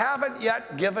what? You haven't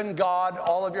yet given God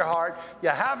all of your heart. You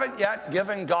haven't yet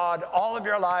given God all of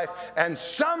your life. And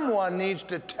someone needs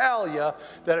to tell you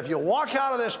that if you walk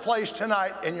out of this place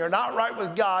tonight and you're not right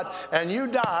with God and you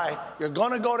die, you're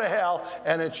going to go to hell,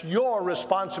 and it's your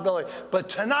responsibility. But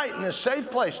tonight in this safe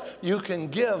place, you can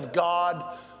give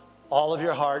God all of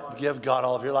your heart, give God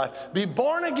all of your life. Be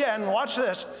born again, watch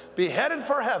this, be headed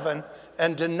for heaven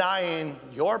and denying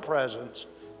your presence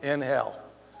in hell.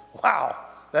 Wow,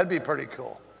 that'd be pretty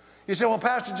cool. You say, well,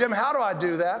 Pastor Jim, how do I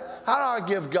do that? How do I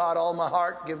give God all my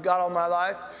heart, give God all my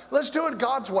life? Let's do it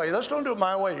God's way. Let's don't do it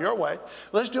my way, your way.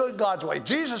 Let's do it God's way.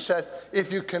 Jesus said,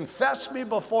 if you confess me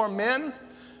before men,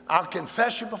 I'll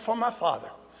confess you before my Father.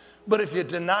 But if you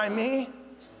deny me,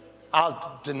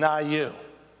 I'll deny you.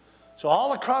 So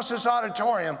all across this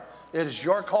auditorium, it is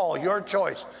your call, your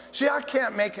choice. See, I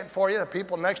can't make it for you. The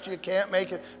people next to you can't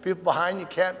make it. People behind you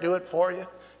can't do it for you.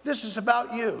 This is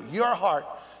about you, your heart.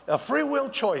 A free will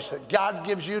choice that God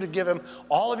gives you to give him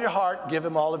all of your heart, give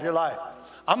him all of your life.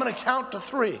 I'm going to count to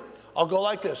 3. I'll go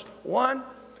like this. 1,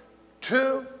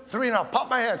 2, 3, and I'll pop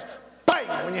my hands. Bang!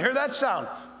 When you hear that sound,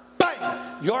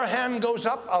 bang! Your hand goes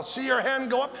up. I'll see your hand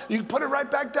go up. You can put it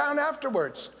right back down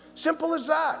afterwards. Simple as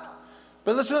that.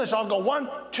 But listen to this. I'll go 1,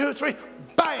 2, 3.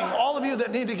 Bang! All of you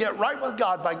that need to get right with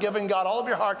God by giving God all of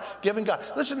your heart, giving God.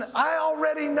 Listen, I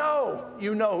already know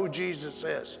you know who Jesus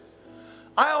is.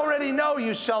 I already know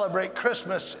you celebrate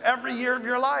Christmas every year of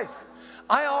your life.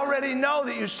 I already know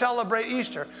that you celebrate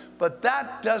Easter. But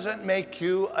that doesn't make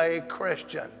you a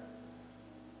Christian.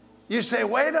 You say,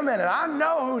 wait a minute, I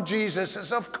know who Jesus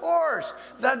is. Of course,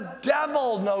 the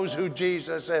devil knows who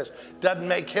Jesus is. Doesn't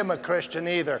make him a Christian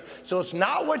either. So it's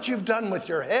not what you've done with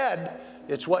your head,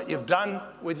 it's what you've done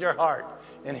with your heart.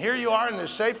 And here you are in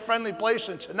this safe, friendly place,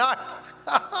 and tonight,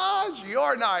 it's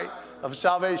your night of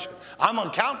salvation. I'm going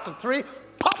to count to 3.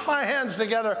 Pop my hands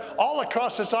together all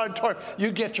across this auditorium.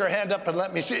 You get your hand up and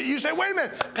let me see it. You say, wait a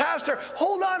minute, Pastor,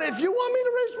 hold on. If you want me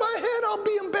to raise my hand, I'll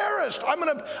be embarrassed.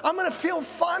 I'm gonna feel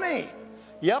funny.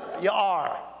 Yep, you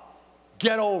are.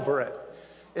 Get over it.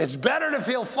 It's better to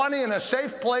feel funny in a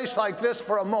safe place like this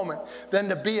for a moment than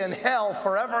to be in hell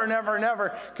forever and ever and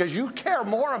ever, because you care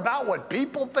more about what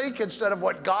people think instead of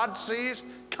what God sees.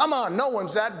 Come on, no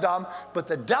one's that dumb, but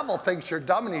the devil thinks you're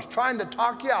dumb, and he's trying to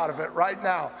talk you out of it right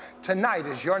now. Tonight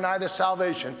is your night of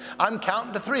salvation. I'm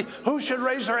counting to 3. Who should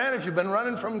raise their hand if you've been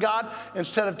running from God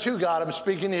instead of to God? I'm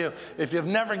speaking to you. If you've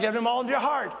never given him all of your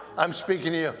heart, I'm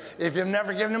speaking to you. If you've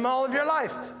never given him all of your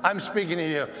life, I'm speaking to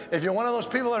you. If you're one of those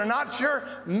people that are not sure,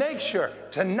 make sure.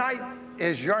 Tonight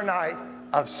is your night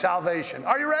of salvation.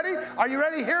 Are you ready? Are you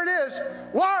ready? Here it is.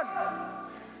 1.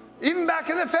 Even back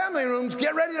in the family rooms,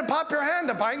 get ready to pop your hand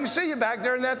up. I can see you back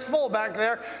there, and that's full back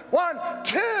there. 1,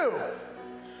 2,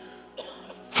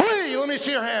 3. Let me see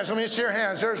your hands. Let me see your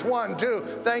hands. There's 1, 2.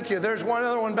 Thank you. There's one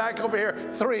other one back over here.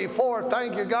 3, 4.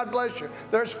 Thank you. God bless you.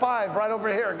 There's 5 right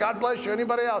over here. God bless you.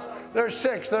 Anybody else? There's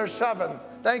 6. There's 7.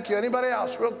 Thank you. Anybody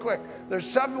else? Real quick. There's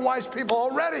 7 wise people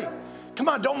already. Come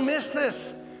on, don't miss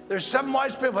this. There's 7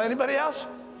 wise people. Anybody else?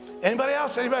 Anybody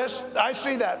else? Anybody else? I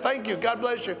see that. Thank you. God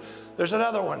bless you. There's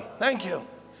another one. Thank you.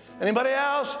 Anybody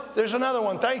else? There's another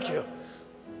one. Thank you.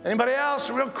 Anybody else?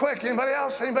 Real quick. Anybody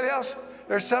else? Anybody else?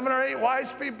 There's 7 or 8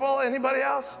 wise people. Anybody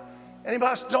else? Anybody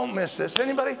else? Don't miss this.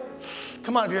 Anybody?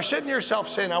 Come on. If you're sitting to yourself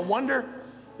saying, I wonder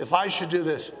if I should do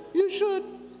this, you should.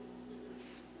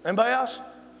 Anybody else?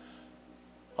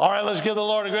 All right, let's give the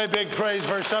Lord a great big praise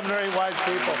for 7 or 8 wise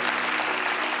people.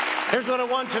 Here's what I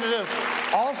want you to do.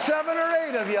 All 7 or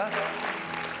 8 of you,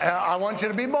 I want you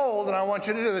to be bold, and I want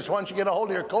you to do this. I want you to get a hold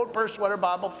of your coat, purse, sweater,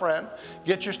 Bible, friend.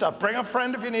 Get your stuff. Bring a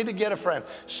friend if you need to get a friend.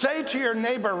 Say to your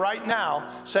neighbor right now,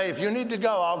 say, if you need to go,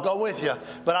 I'll go with you.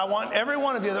 But I want every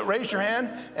one of you that raised your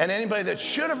hand, and anybody that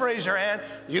should have raised their hand,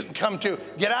 you can come too.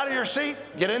 Get out of your seat.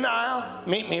 Get in the aisle.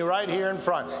 Meet me right here in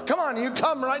front. Come on, you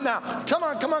come right now. Come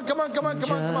on, come on, come on, come on,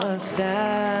 come on, come on. Just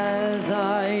as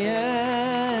I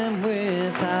am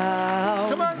without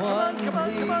come on, come on, come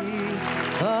on, come on.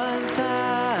 But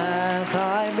that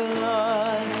thy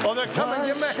blood oh, they're coming.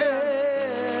 Give them a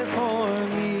hand. For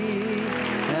me,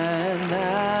 and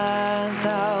that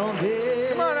thou didst.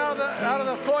 Come on out of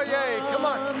the foyer. Come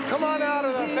on out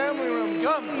of the family room.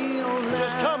 Come.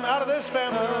 Just come out of this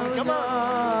family room. Come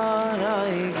on.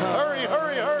 Hurry,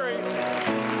 hurry, hurry.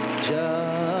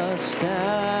 Just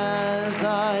as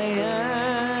I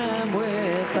am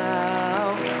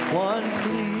without one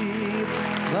plea,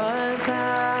 but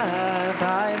that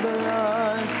thy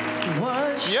blood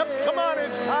was Yep, come on,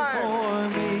 it's time. for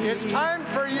me. It's time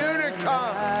for you to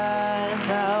come. And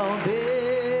thou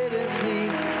biddest me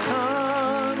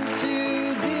come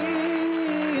to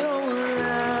thee, O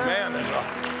Lamb. Man,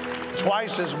 there's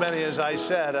twice as many as I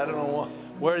said. I don't know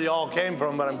where you all came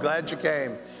from, but I'm glad you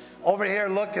came. Over here,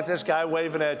 look at this guy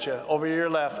waving at you. Over to your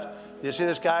left. You see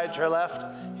this guy at your left?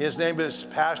 His name is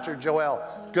Pastor Joel.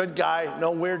 Good guy.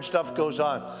 No weird stuff goes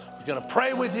on. He's going to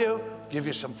pray with you, give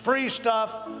you some free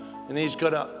stuff, and he's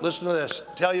going to, listen to this,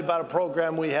 tell you about a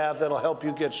program we have that'll help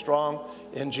you get strong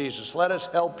in Jesus. Let us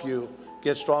help you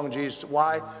get strong in Jesus.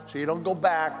 Why? So you don't go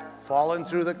back, falling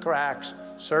through the cracks,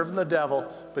 serving the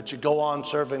devil, but you go on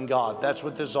serving God. That's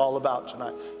what this is all about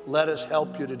tonight. Let us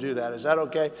help you to do that. Is that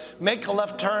okay? Make a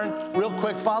left turn real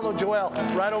quick. Follow Joel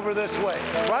right over this way.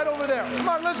 Right over there. Come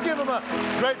on, let's give him a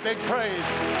great big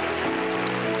praise.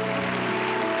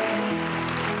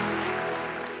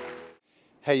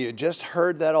 Hey, you just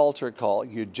heard that altar call.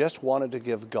 You just wanted to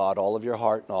give God all of your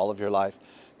heart and all of your life.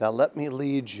 Now let me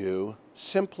lead you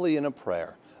simply in a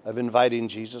prayer of inviting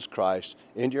Jesus Christ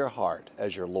into your heart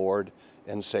as your Lord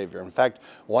and Savior. In fact,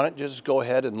 why don't you just go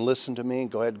ahead and listen to me?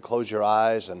 Go ahead and close your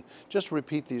eyes and just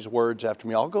repeat these words after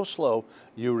me. I'll go slow.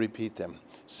 You repeat them.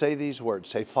 Say these words.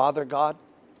 Say, Father God,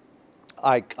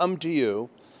 I come to you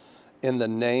in the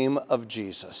name of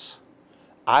Jesus.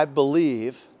 I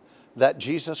believe that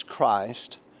Jesus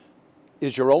Christ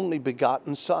is your only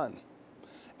begotten Son.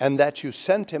 and that you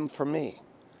sent him for me,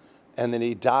 and that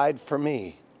he died for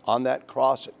me on that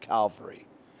cross at Calvary.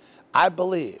 I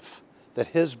believe that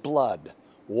his blood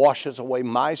washes away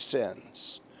my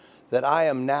sins, that I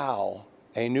am now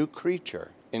a new creature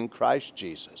in Christ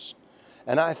Jesus.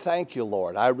 And I thank you,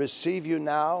 Lord. I receive you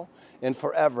now and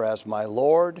forever as my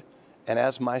Lord and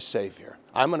as my Savior.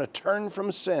 I'm going to turn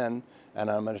from sin, and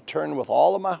I'm going to turn with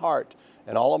all of my heart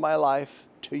and all of my life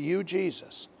to you,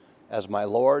 Jesus, as my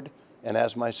Lord and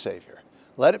as my Savior.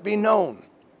 Let it be known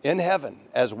in heaven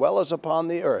as well as upon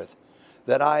the earth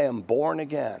that I am born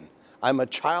again. I'm a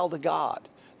child of God,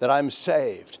 that I'm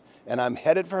saved, and I'm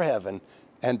headed for heaven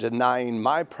and denying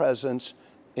my presence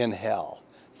in hell.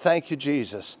 Thank you,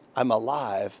 Jesus. I'm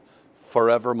alive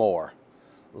forevermore.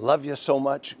 Love you so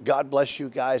much. God bless you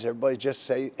guys. Everybody just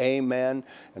say amen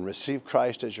and receive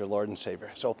Christ as your Lord and Savior.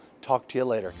 So talk to you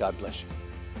later. God bless you.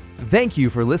 Thank you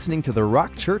for listening to the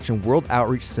Rock Church and World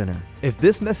Outreach Center. If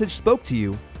this message spoke to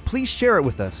you, please share it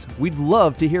with us. We'd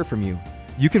love to hear from you.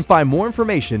 You can find more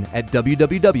information at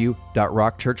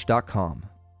www.rockchurch.com.